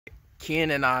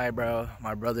Kian and I, bro,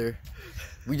 my brother,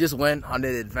 we just went on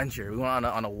an adventure. We went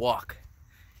on a walk,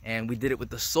 and we did it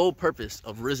with the sole purpose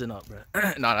of rizzing up, bro.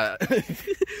 Nah,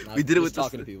 we did it with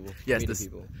talking to people. Yes,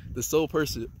 the sole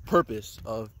purpose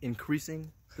of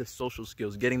increasing the social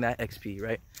skills, getting that XP,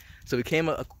 right? So we came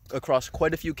across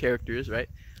quite a few characters, right?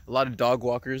 A lot of dog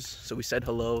walkers. So we said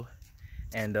hello,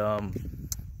 and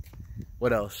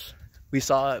what else?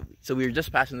 So we were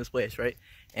just passing this place, right?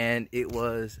 And it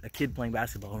was a kid playing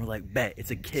basketball. And we're like, bet,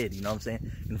 it's a kid, you know what I'm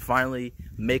saying? And finally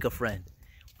make a friend.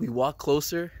 We walk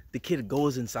closer, the kid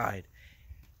goes inside.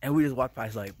 And we just walk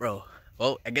past like, bro,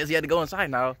 well, I guess he had to go inside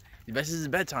now. The best is his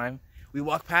bedtime. We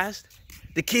walk past,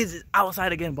 the kid's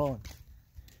outside again balling.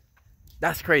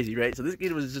 That's crazy, right? So this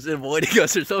kid was just avoiding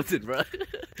us or something, bro.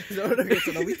 No,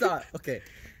 we thought, okay,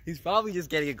 he's probably just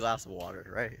getting a glass of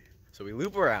water, right? So we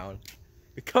loop around,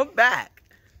 we come back.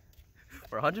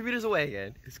 We're 100 meters away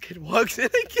again. This kid walks in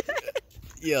again.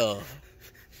 Yo.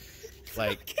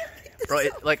 Like, bro,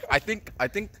 I think,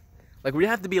 like, we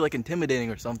have to be, like, intimidating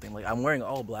or something. Like, I'm wearing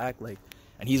all black, like,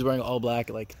 and he's wearing all black,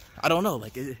 like, I don't know,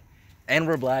 like, and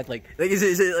we're black, like is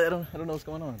it, I don't know what's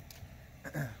going on.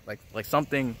 like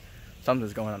something's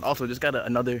going on. Also, just got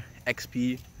another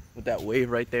XP with that wave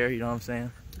right there, you know what I'm saying?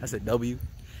 That's a W.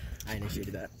 I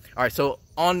initiated that. All right, so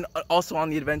also on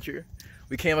the adventure,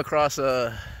 we came across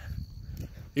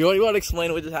you want to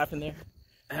explain what just happened there?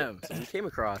 So we came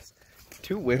across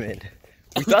two women.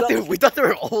 We thought they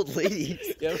were old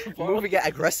ladies moving at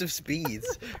aggressive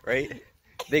speeds, right?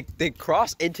 They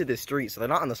cross into the street, so they're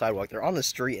not on the sidewalk. They're on the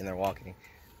street and they're walking,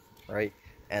 right?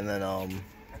 And then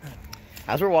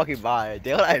as we're walking by,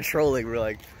 Dale and I are trolling. We're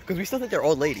like, because we still think they're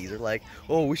old ladies. We're like,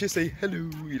 oh, we should say hello,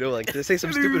 you know, like to say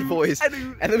some stupid voice.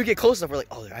 Hello. And then we get close enough, we're like,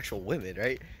 oh, they're actual women,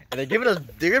 right? And they're giving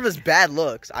us bad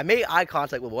looks. I made eye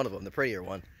contact with one of them, the prettier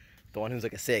one, the one who's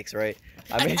like a 6, right?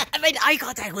 I made eye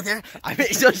contact with her. I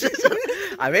made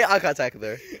eye contact with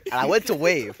her, and I went to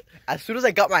wave. As soon as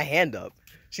I got my hand up,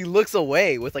 she looks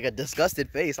away with like a disgusted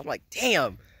face. I'm like,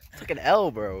 damn, it's like an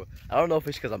L, bro. I don't know if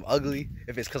it's because I'm ugly,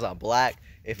 if it's because I'm black,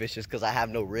 if it's just because I have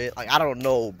no rizz. Like, I don't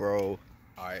know, bro.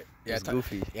 All right, yeah, it's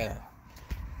goofy. Yeah.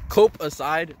 Cope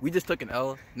aside, we just took an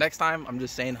L. Next time, I'm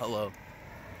just saying hello.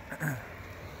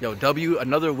 Yo, W,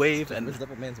 another wave, and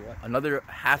another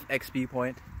half XP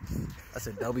point. That's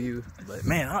a W. But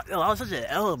man, that was such an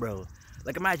L, bro.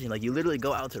 Like, imagine, like, you literally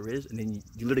go out to rizz, and then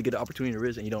you literally get the opportunity to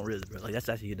rizz, and you don't rizz, bro. Like, that's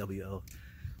actually a WO.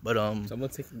 But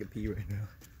someone's taking a pee right now,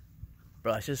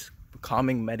 bro. It's just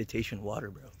calming meditation water,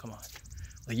 bro. Come on.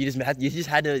 Like, you just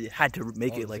had to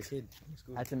make it like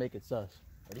had to make it sus.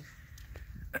 Ready?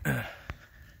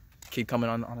 Kid coming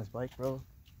on his bike, bro.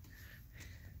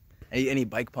 Any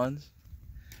bike puns?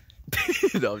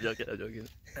 No, I'm joking.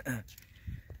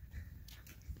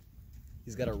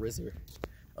 He's got a rizzer.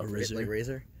 A rizzer? Like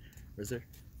razor? Rizzer?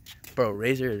 Bro,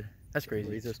 razor. That's crazy.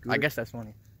 Razor I guess that's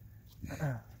funny.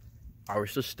 Oh, we're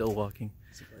still walking.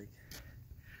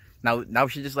 Now we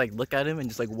should just like look at him and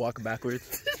just like walk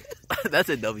backwards. That's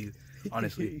a W,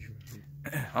 honestly.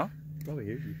 Huh? Probably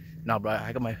hears you. Nah, bro,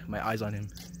 I got my eyes on him.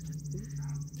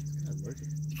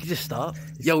 He just stopped.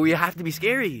 Yo, we have to be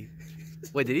scary.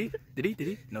 Wait, did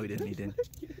he? No, he didn't.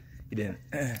 He didn't.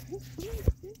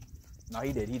 No,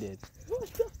 he did.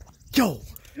 Yo!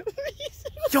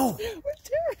 We're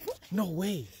terrified. No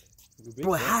way.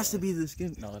 Bro, it has to be the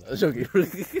skin. No, it's okay.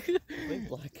 Big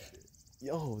black.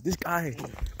 Yo, this guy.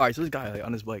 Alright, so this guy, like,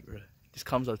 on his bike, bro, just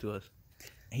comes up to us.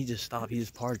 And he just stopped. He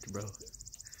just parked, bro.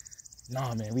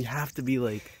 Nah, man, we have to be,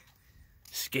 like,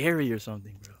 scary or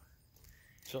something, bro.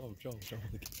 Show him.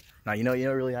 Now, you know what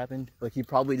really happened? Like, he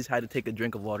probably just had to take a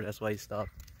drink of water. That's why he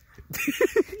stopped.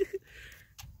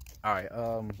 Alright,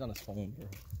 he's on his phone, bro.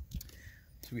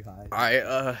 Too high.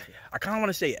 Alright, I kind of want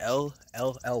to say L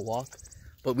walk.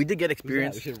 But we did get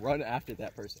experience. We should run after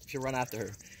that person. We should run after her.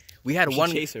 We had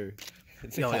one chase her.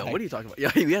 Yo, what are you talking about?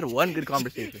 Yeah, we had one good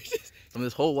conversation. From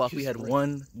this whole walk, we had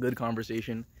one good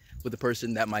conversation with the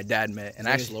person that my dad met. And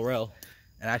actually, Laurel.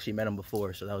 And I actually met him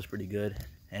before, so that was pretty good.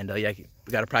 And yeah, we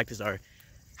got to practice our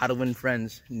how to win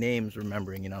friends names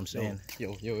remembering, you know what I'm saying?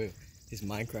 Yo. His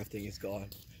Minecraft thing is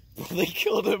gone. Bro, they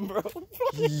killed him, bro.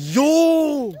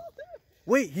 Yo!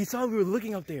 Wait, he saw we were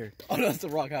looking up there. Oh, no, it's a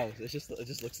rock house. It just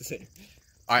looks the same.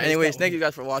 All right, anyways, thank you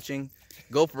guys for watching.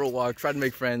 Go for a walk. Try to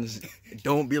make friends.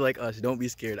 Don't be like us. Don't be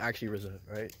scared. Actually reserve,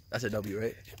 right? That's a W,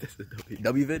 right? That's a W.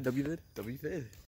 W-vid? W-vid.